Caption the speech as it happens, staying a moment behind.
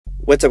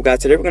What's up guys,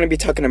 today we're going to be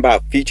talking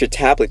about future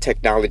tablet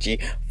technology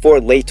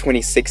for late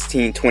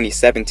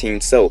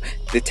 2016-2017. So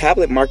the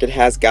tablet market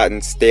has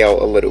gotten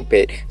stale a little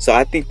bit, so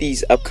I think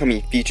these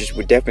upcoming features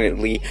would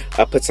definitely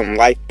put some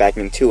life back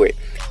into it.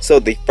 So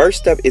the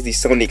first up is the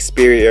Sony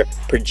Xperia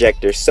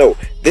projector. So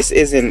this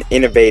is an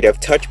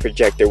innovative touch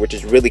projector, which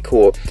is really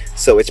cool.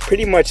 So it's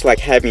pretty much like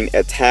having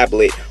a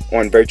tablet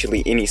on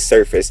virtually any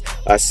surface,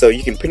 so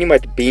you can pretty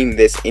much beam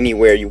this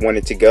anywhere you want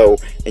it to go,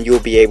 and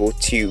you'll be able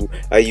to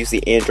use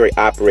the Android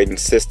operating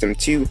system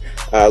to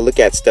look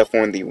at stuff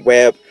on the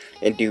web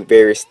and do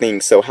various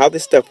things. So how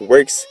this stuff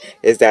works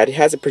is that it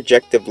has a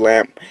projective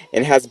lamp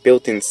and has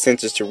built-in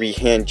sensors to read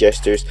hand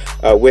gestures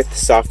with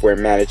software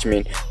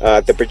management.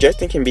 The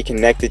projector can be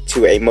connected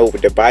to a mobile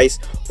device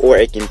or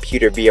a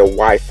computer via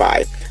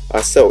Wi-Fi.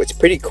 So it's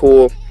pretty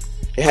cool.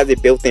 It has a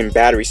built-in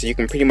battery, so you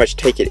can pretty much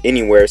take it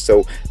anywhere.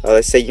 So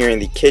let's say you're in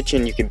the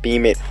kitchen, you can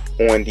beam it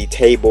on the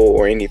table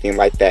or anything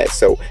like that.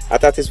 So I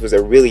thought this was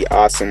a really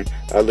awesome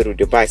little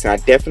device, and I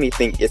definitely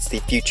think it's the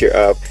future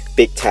of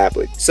big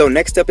tablets. So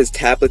next up is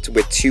tablets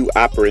with 2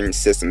 operating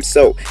systems.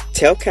 So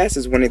TellCast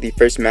is one of the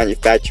first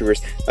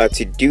manufacturers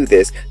to do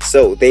this.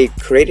 So they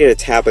created a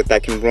tablet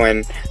that can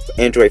run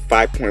Android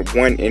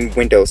 5.1 and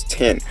Windows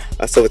 10.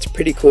 So it's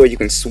pretty cool. You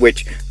can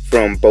switch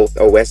from both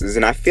OSs,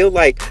 and I feel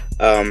like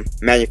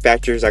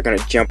manufacturers are going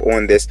to jump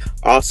on this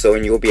also,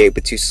 and you'll be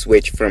able to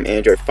switch from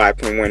Android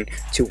 5.1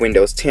 to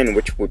Windows 10,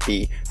 which would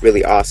be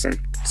really awesome.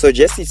 So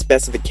just the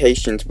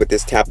specifications with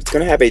this tablet, it's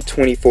going to have a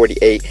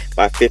 2048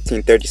 by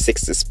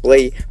 1536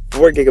 display,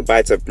 4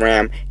 GB of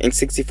RAM, and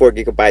 64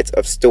 GB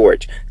of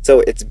storage. So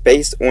it's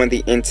based on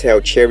the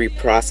Intel Cherry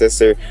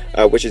processor,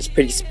 which is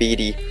pretty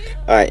speedy,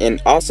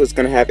 and also it's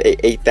going to have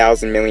a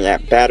 8000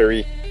 milliamp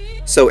battery.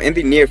 So in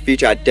the near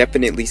future, I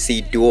definitely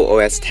see dual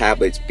OS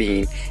tablets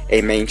being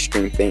a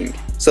mainstream thing.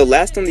 So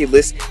last on the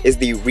list is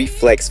the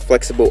Reflex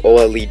flexible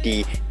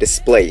OLED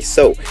display.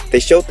 So they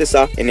showed this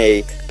off in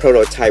a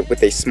prototype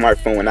with a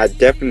smartphone, and I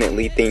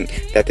definitely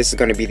think that this is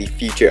going to be the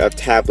future of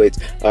tablets.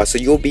 So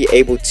you'll be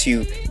able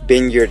to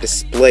bend your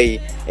display,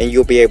 and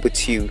you'll be able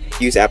to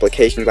use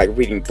applications like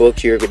reading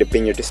books. You're able to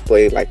bend your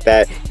display like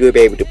that. You'll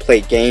be able to play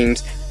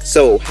games.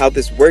 So how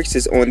this works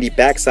is on the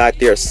back side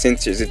there are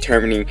sensors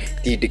determining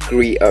the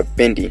degree of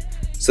bending.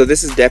 So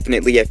this is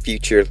definitely a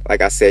future,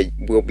 like I said,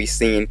 we'll be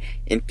seeing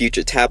in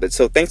future tablets.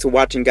 So thanks for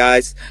watching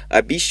guys.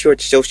 Be sure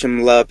to show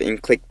some love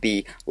and click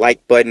the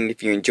like button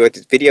if you enjoyed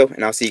this video,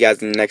 and I'll see you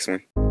guys in the next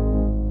one.